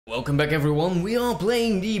Welcome back everyone, we are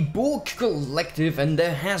playing the Borg Collective and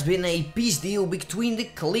there has been a peace deal between the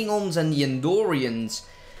Klingons and the Andorians.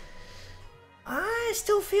 I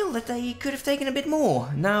still feel that they could have taken a bit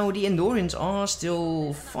more. Now the Andorians are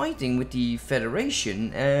still fighting with the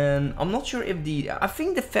Federation and I'm not sure if I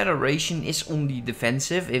think the Federation is on the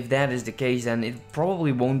defensive. If that is the case, then it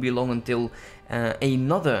probably won't be long until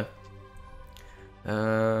another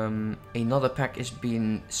pact is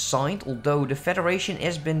being signed, although the Federation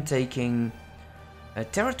has been taking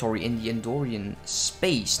territory in the Andorian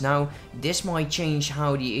space. Now this might change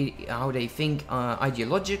how they think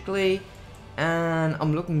ideologically, and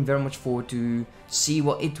I'm looking very much forward to see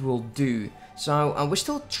what it will do. So we're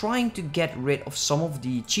still trying to get rid of some of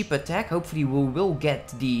the cheaper tech. Hopefully we will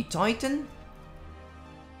get the Titan.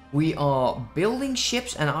 We are building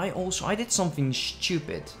ships, and I did something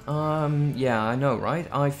stupid. Yeah, I know, right?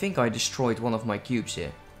 I think I destroyed one of my cubes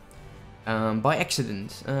here. By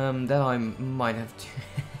accident. That I might have to...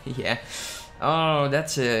 yeah. Oh,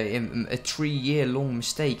 that's a 3-year-long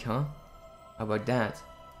mistake, huh? How about that?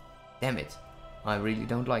 Damn it. I really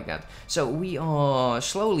don't like that. So, we are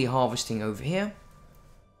slowly harvesting over here.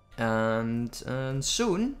 And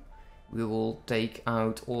soon, we will take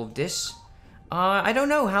out all of this. I don't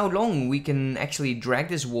know how long we can actually drag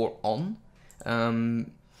this war on.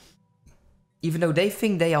 Even though they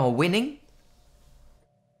think they are winning.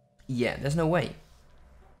 Yeah, there's no way.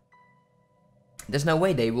 There's no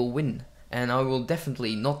way they will win. And I will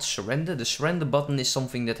definitely not surrender. The surrender button is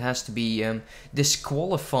something that has to be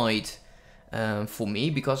disqualified for me.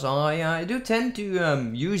 Because I do tend to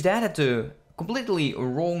use that at the completely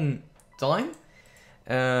wrong time.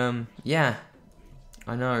 Yeah,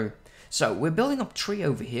 I know. So, we're building up 3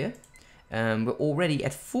 over here. We're already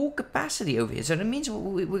at full capacity over here. So, that means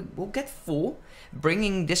we'll get 4.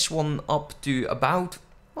 Bringing this one up to about,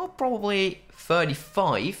 well, probably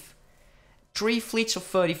 35. 3 fleets of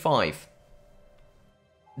 35.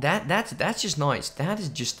 That's just nice. That is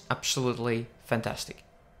just absolutely fantastic.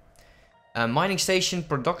 Mining station,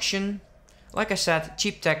 production. Like I said,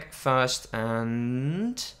 cheap tech first.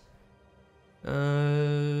 And...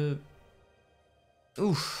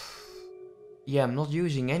 oof. Yeah, I'm not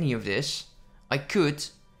using any of this. I could.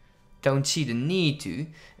 Don't see the need to.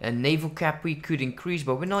 Naval cap we could increase,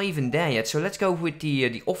 but we're not even there yet. So let's go with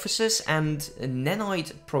the officers and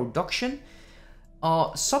nanite production.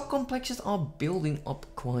 Our subcomplexes are building up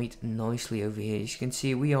quite nicely over here. As you can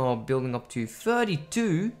see, we are building up to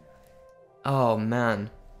 32. Oh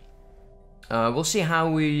man. We'll see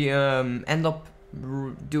how we end up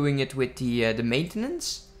doing it with the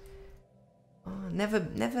maintenance. Never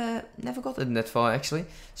gotten that far actually.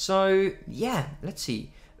 So yeah, let's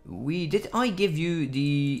see. Did I give you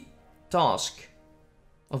the task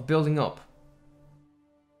of building up?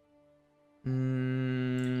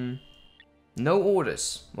 No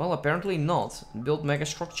orders. Well, apparently not. Build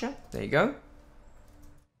megastructure. There you go.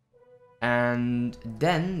 And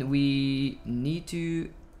then we need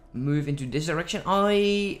to move into this direction.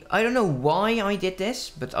 I don't know why I did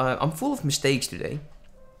this, but I'm full of mistakes today.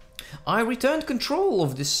 I returned control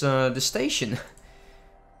of this the station.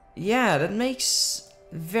 Yeah, that makes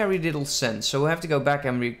very little sense. So we have to go back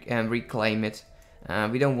and reclaim it.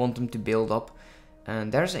 We don't want them to build up.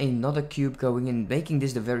 And there's another cube going in, making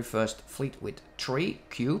this the very first fleet with 3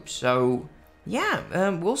 cubes. So yeah,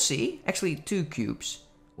 we'll see. Actually, 2 cubes.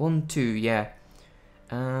 1, 2, yeah.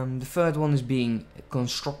 The third one is being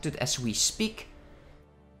constructed as we speak.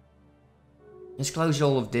 Let's close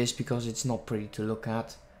all of this because it's not pretty to look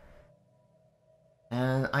at.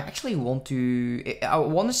 And I actually want to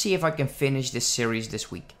see if I can finish this series this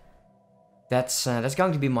week. That's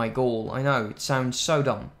going to be my goal. I know, it sounds so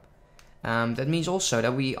dumb. That means also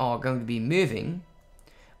that we are going to be moving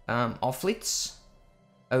our fleets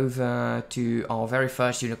over to our very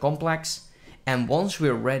first unit complex. And once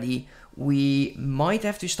we're ready, we might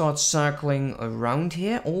have to start circling around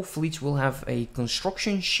here. All fleets will have a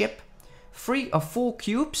construction ship, 3 or 4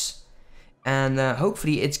 cubes. And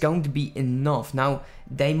hopefully it's going to be enough. Now,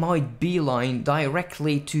 they might beeline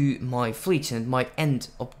directly to my fleets and it might end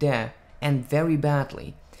up there. And very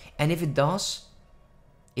badly. And if it does,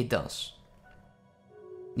 it does.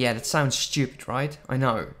 Yeah, that sounds stupid, right? I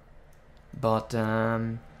know. But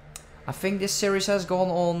I think this series has gone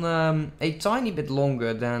on a tiny bit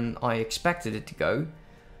longer than I expected it to go.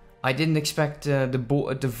 I didn't expect the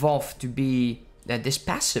VOV to be this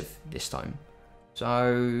passive this time.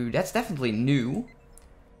 So that's definitely new.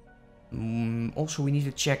 Also, we need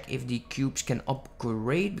to check if the cubes can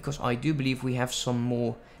upgrade, because I do believe we have some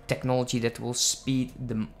more technology that will speed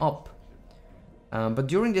them up. But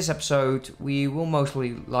during this episode, we will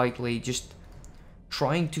mostly likely just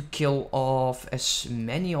trying to kill off as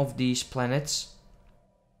many of these planets.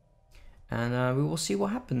 And we will see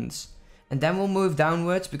what happens. And then we'll move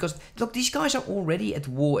downwards, because look, these guys are already at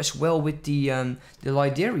war as well with the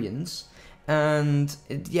Lidarians. And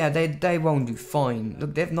yeah, they won't do fine.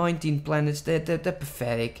 Look, they have 19 planets. They're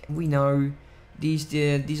pathetic. We know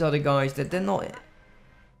these other guys that they're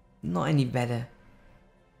not any better.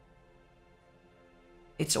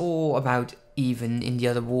 It's all about even in the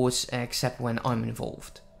other wars, except when I'm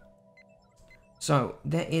involved. So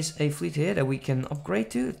there is a fleet here that we can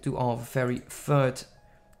upgrade to our very third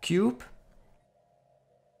cube.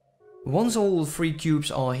 Once all 3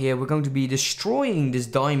 cubes are here, we're going to be destroying this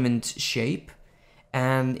diamond shape,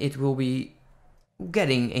 and it will be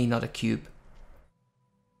getting another cube.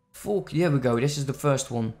 There we go, this is the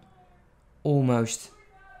first one. Almost.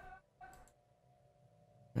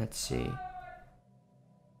 Let's see.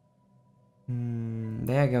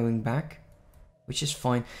 They're going back, which is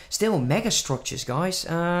fine. Still mega structures, guys.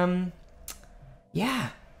 Yeah.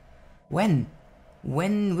 When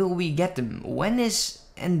will we get them? When is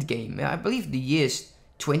endgame? I believe the year is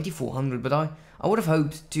 2400, but I would have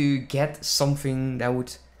hoped to get something that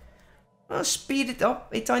would speed it up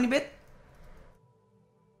a tiny bit.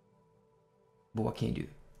 But what can you do?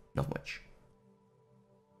 Not much.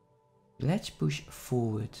 Let's push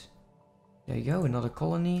forward. There you go, another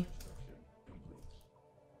colony.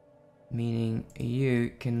 Meaning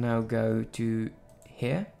you can now go to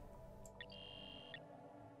here.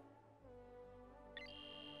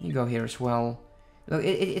 You go here as well. Look,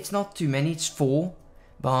 it's not too many, it's 4.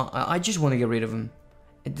 But I just want to get rid of them.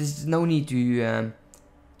 There's no need to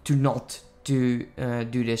not do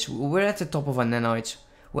this. We're at the top of our nanites.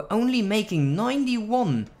 We're only making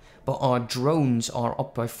 91. But our drones are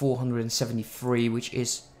up by 473, which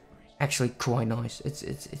is actually quite nice.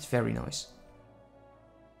 It's very nice.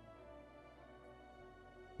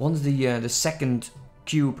 Once the second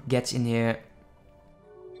cube gets in here,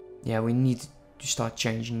 yeah, we need to start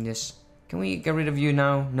changing this. Can we get rid of you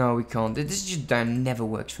now? No, we can't. This just never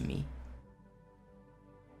works for me.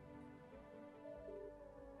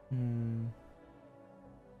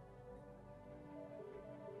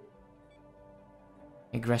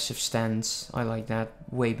 Aggressive stance. I like that.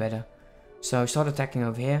 Way better. So start attacking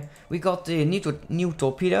over here. We got the new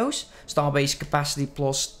torpedoes. Starbase capacity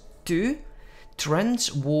 +2.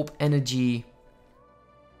 Trans warp energy.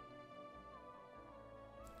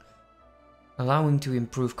 Allowing to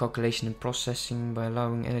improve calculation and processing by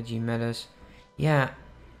allowing energy matters. Yeah.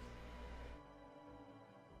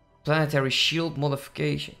 Planetary shield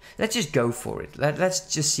modification. Let's just go for it.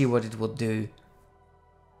 Let's just see what it will do.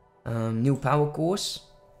 New power cores.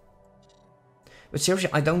 But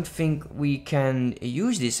seriously, I don't think we can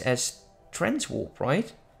use this as transwarp,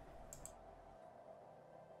 right?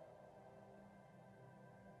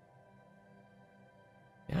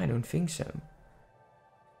 Yeah, I don't think so.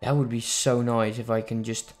 That would be so nice if I can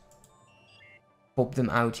just pop them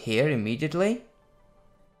out here immediately.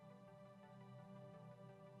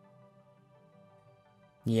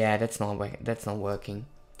 Yeah, that's not working.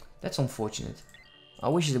 That's unfortunate. I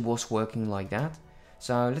wish it was working like that.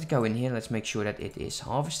 So let's go in here. Let's make sure that it is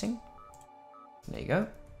harvesting. There you go.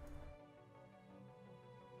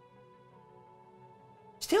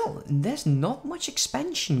 Still, there's not much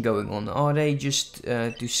expansion going on. Are they just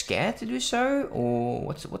too scared to do so? Or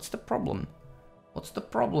what's the problem? What's the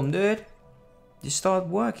problem, dude? Just start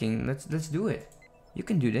working. Let's do it. You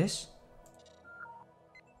can do this.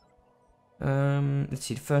 Let's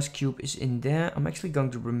see, the first cube is in there. I'm actually going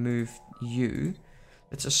to remove you.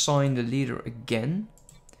 Let's assign the leader again.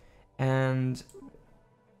 And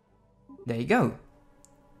there you go.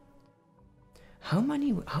 How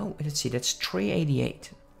many? Let's see, that's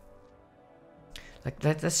 388. Like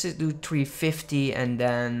let's do 350 and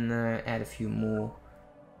then add a few more.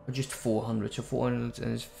 Or just 400, so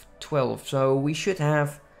 412. So we should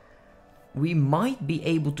have... We might be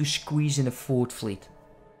able to squeeze in a 4th fleet.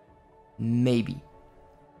 Maybe.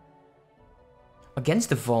 Against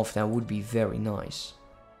the Valve that would be very nice.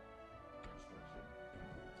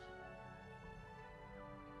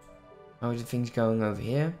 How are the things going over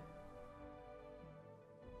here?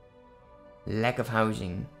 Lack of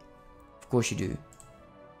housing. Of course you do.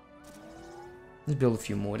 Let's build a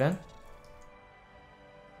few more then.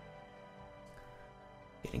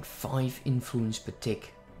 Getting 5 influence per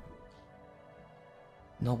tick.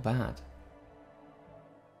 Not bad.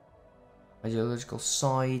 Ideological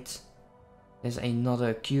site. There's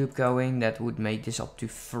another cube going that would make this up to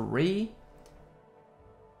 3.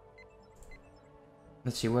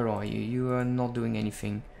 Let's see, where are you? You are not doing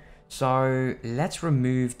anything. So let's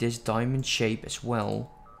remove this diamond shape as well.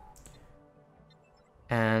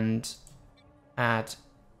 And add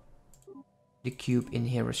the cube in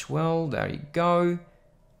here as well. There you go.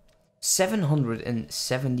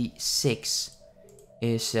 776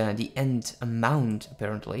 is the end amount,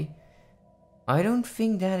 apparently. I don't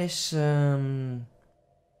think that is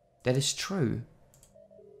true.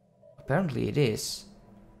 Apparently it is.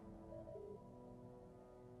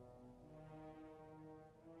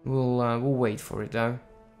 We'll wait for it though.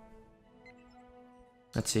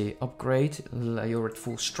 Let's see, upgrade. You're at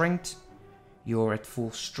full strength. You're at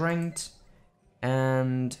full strength.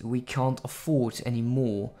 And we can't afford any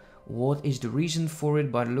more. What is the reason for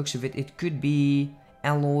it? By the looks of it, it could be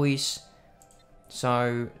alloys.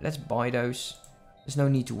 So let's buy those. There's no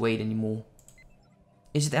need to wait anymore.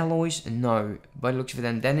 Is it alloys? No. By the looks of it,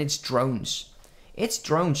 and then it's drones. It's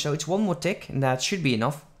drones, so it's one more tick, and that should be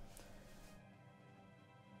enough.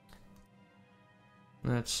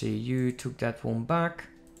 Let's see, you took that one back.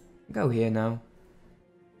 Go here now.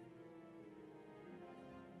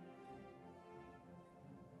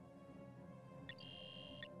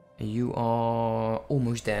 You are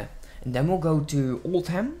almost there. And then we'll go to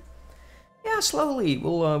Oldham. Yeah, slowly.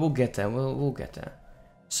 We'll get there. We'll get there.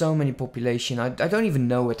 So many population. I don't even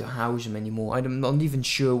know where to house them anymore. I'm not even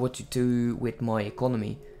sure what to do with my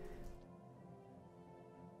economy.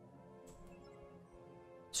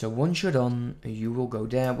 So once you're done, you will go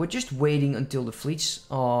there. We're just waiting until the fleets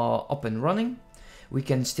are up and running. We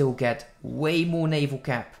can still get way more naval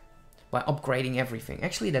cap by upgrading everything.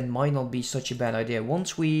 Actually, that might not be such a bad idea.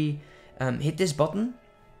 Once we hit this button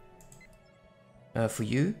for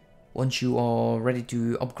you, once you are ready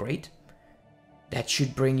to upgrade, that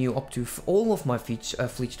should bring you up to all of my fleets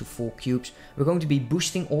to 4 cubes. We're going to be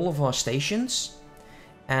boosting all of our stations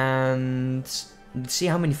and see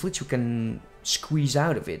how many fleets we can squeeze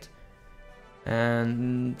out of it,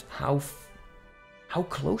 and how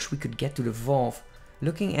close we could get to the valve.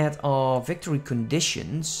 Looking at our victory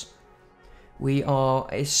conditions, we are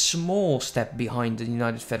a small step behind the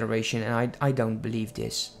United Federation, and I don't believe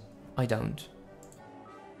this. I don't.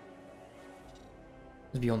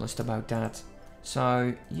 Let's be honest about that.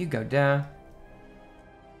 So you go there.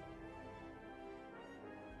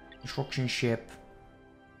 Construction ship.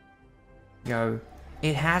 Go.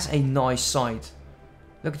 It has a nice site.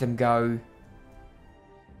 Look at them go.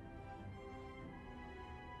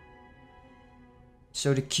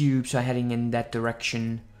 So the cubes are heading in that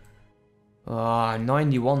direction.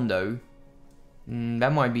 91 though.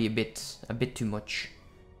 That might be a bit too much.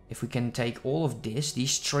 If we can take all of this,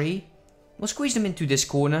 these 3, we'll squeeze them into this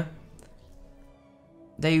corner.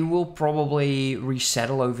 They will probably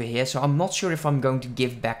resettle over here, so I'm not sure if I'm going to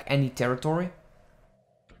give back any territory.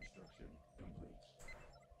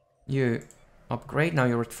 You upgrade, now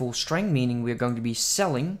you're at full strength, meaning we're going to be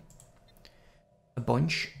selling a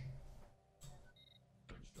bunch.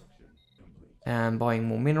 And buying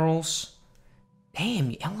more minerals. Damn,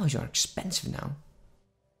 the alloys are expensive now.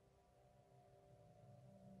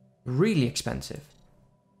 Really expensive.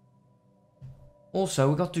 Also,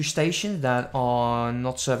 we got 2 stations that are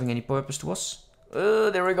not serving any purpose to us.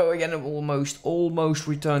 There we go again, almost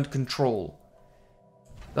returned control.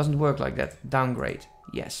 Doesn't work like that. Downgrade,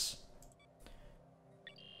 yes.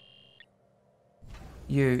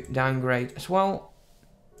 You downgrade as well.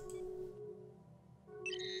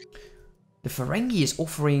 The Ferengi is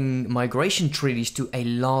offering migration treaties to a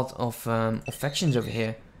lot of factions over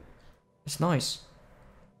here. It's nice.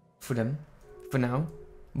 For them. For now.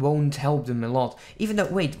 Won't help them a lot. Even though,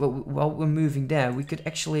 wait, while we're moving there, we could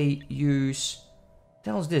actually use... What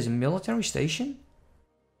the hell is this? A military station?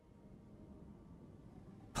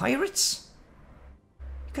 Pirates?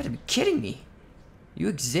 You gotta be kidding me. You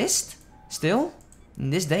exist? Still? In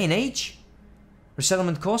this day and age?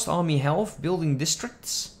 Resettlement cost, army health, building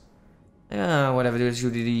districts. Whatever it is,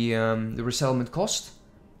 the resettlement cost.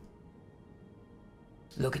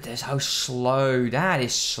 Look at this, how slow. That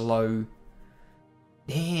is slow.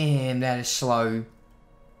 Damn, that is slow.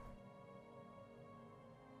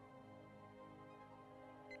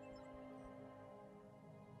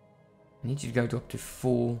 I need you to go to up to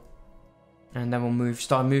 4. And then we'll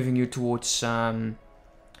start moving you towards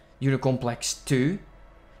Unit Complex 2.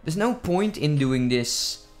 There's no point in doing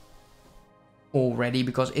this already,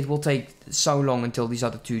 because it will take so long until these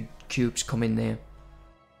other 2 cubes come in there.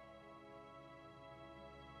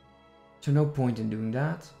 So no point in doing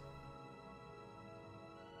that.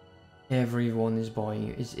 Everyone is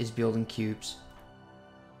building cubes.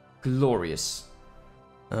 Glorious.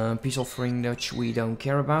 Peace offering, Dutch, we don't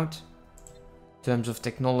care about. In terms of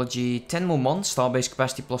technology, 10 more months, starbase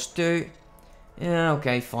capacity +2. Yeah,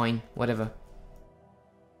 okay, fine, whatever.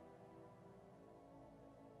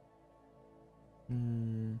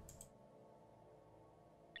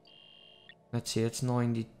 Let's see, that's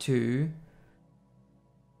 92.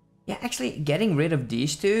 Yeah, actually, getting rid of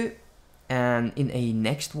these two, and in a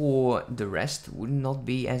next war, the rest would not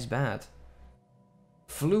be as bad.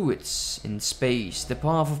 Fluids in space. The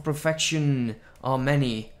path of perfection are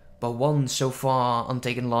many, but one so far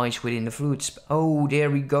untaken lies within the fluids. Oh,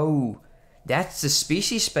 there we go. That's the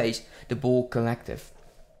species space. The Borg Collective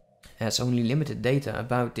has only limited data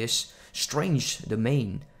about this strange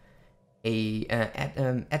domain.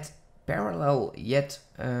 At parallel yet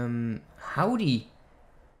howdy,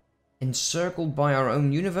 encircled by our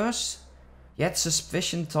own universe, yet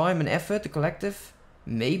sufficient time and effort, the collective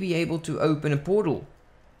may be able to open a portal.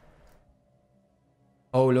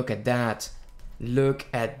 Oh, look at that. Look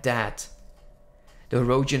at that. The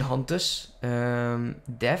Rodian Hunters,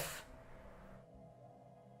 Death.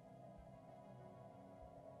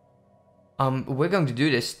 We're going to do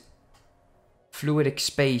this. Fluidic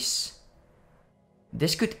space.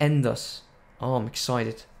 This could end us. Oh, I'm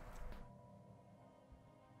excited.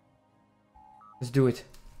 Let's do it.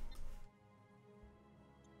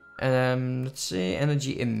 Let's see,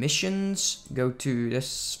 energy emissions. Go to,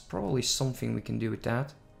 there's probably something we can do with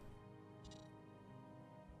that.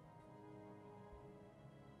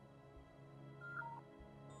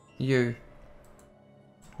 You.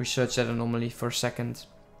 Research that anomaly for a second.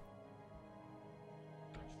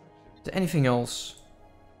 Is there anything else?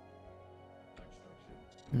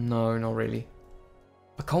 No, not really.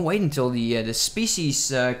 I can't wait until the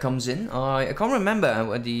species comes in. I can't remember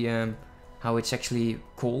what the how it's actually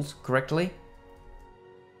called correctly.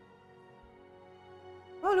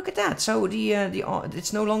 Oh, look at that! So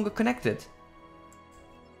it's no longer connected.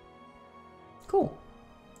 Cool.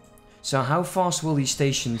 So how fast will these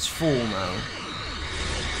stations fall now?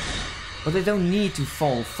 But they don't need to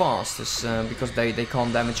fall fast, because they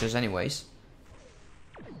can't damage us anyways.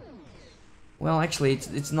 Well, actually,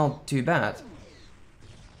 it's not too bad.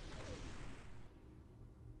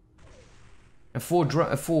 And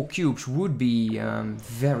four cubes would be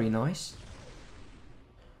very nice.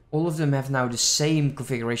 All of them have now the same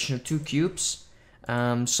configuration of 2 cubes.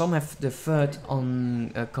 Some have the third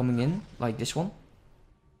on coming in, like this one.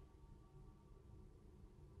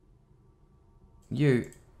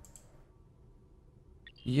 You.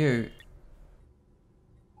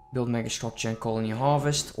 Build megastructure and colony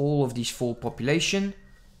harvest. All of these 4 population.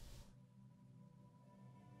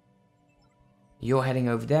 You're heading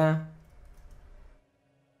over there.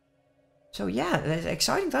 So yeah, there's an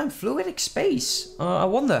exciting time. Fluidic space. I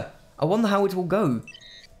wonder how it will go.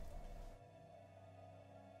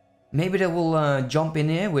 Maybe they will jump in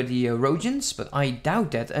here with the Rodians, but I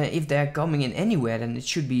doubt that. If they're coming in anywhere, then it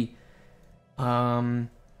should be...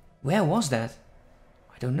 where was that?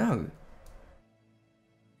 I don't know.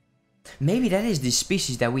 Maybe that is the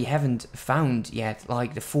species that we haven't found yet,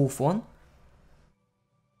 like the 4th one.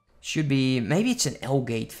 Should be... maybe it's an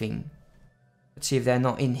L-gate thing. Let's see if they're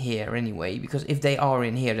not in here anyway, because if they are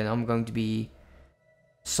in here, then I'm going to be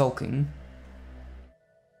sulking.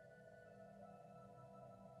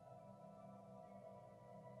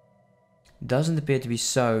 Doesn't appear to be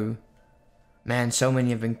so. Man, so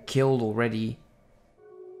many have been killed already.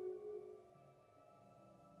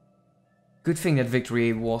 Good thing that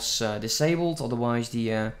victory was disabled, otherwise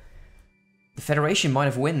the Federation might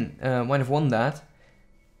have won that.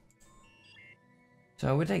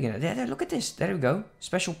 So we're taking it. There, look at this. There we go.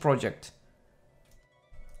 Special project.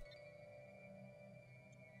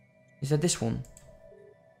 Is that this one?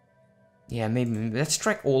 Yeah, maybe. Let's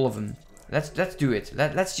track all of them. Let's do it.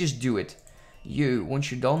 Let's just do it. You, once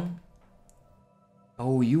you're done.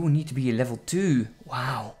 Oh, you need to be a level 2.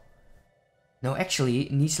 Wow. No, actually,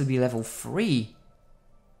 it needs to be level 3.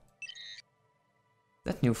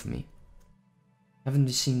 That's new for me. Haven't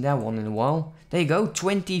seen that one in a while. There you go,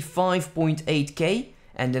 25.8k.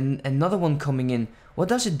 And then another one coming in. What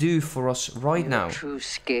does it do for us right now? True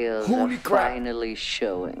scales Holy are crap. finally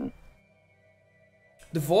showing.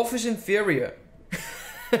 The Wolf is inferior.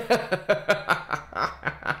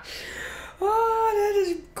 Oh, that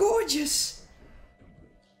is gorgeous.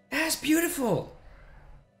 That's beautiful.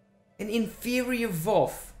 An inferior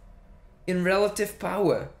Wolf in relative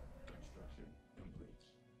power.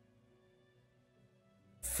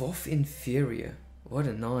 Wolf inferior. What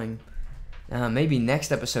a name. Maybe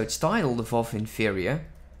next episode's title, the Wolf inferior.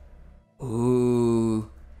 Ooh,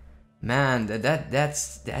 man,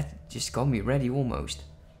 that just got me ready almost.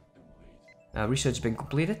 Research has been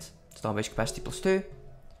completed. Starbase capacity +2.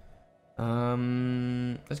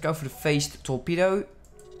 Let's go for the phased torpedo.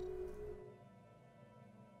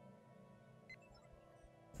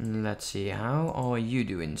 Let's see, how are you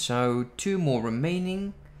doing? So 2 more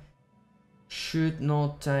remaining. Should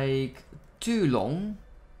not take too long.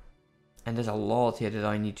 And there's a lot here that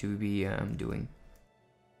I need to be doing.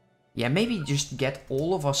 Yeah, maybe just get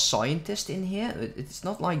all of our scientists in here. It's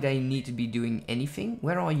not like they need to be doing anything.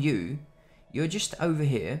 Where are you? You're just over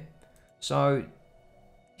here. So,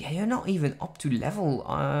 yeah, you're not even up to level.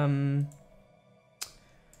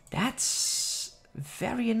 That's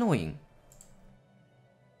very annoying.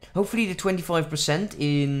 Hopefully the 25%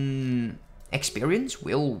 in experience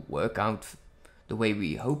will work out the way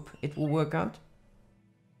we hope it will work out.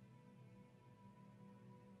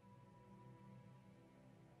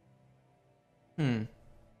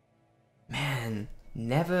 Man,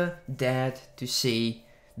 never dared to see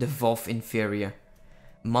the VOV inferior.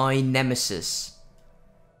 My nemesis.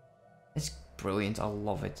 It's brilliant, I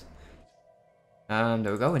love it. There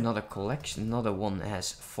we go, another collection, another one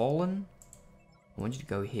has fallen. I want you to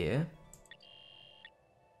go here.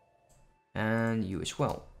 And you as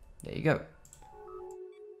well. There you go.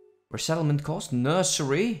 Resettlement cost,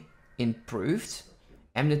 nursery, improved.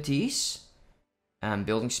 Amenities.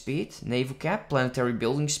 Building speed, naval cap, planetary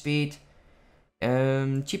building speed.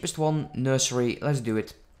 Cheapest one, nursery, let's do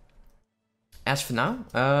it. As for now,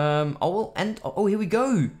 I will end, oh here we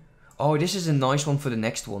go. Oh, this is a nice one for the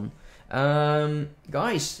next one.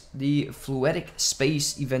 Guys, the Fluidic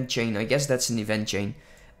space event chain, I guess that's an event chain.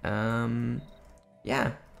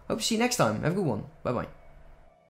 Yeah, hope to see you next time, have a good one, bye bye.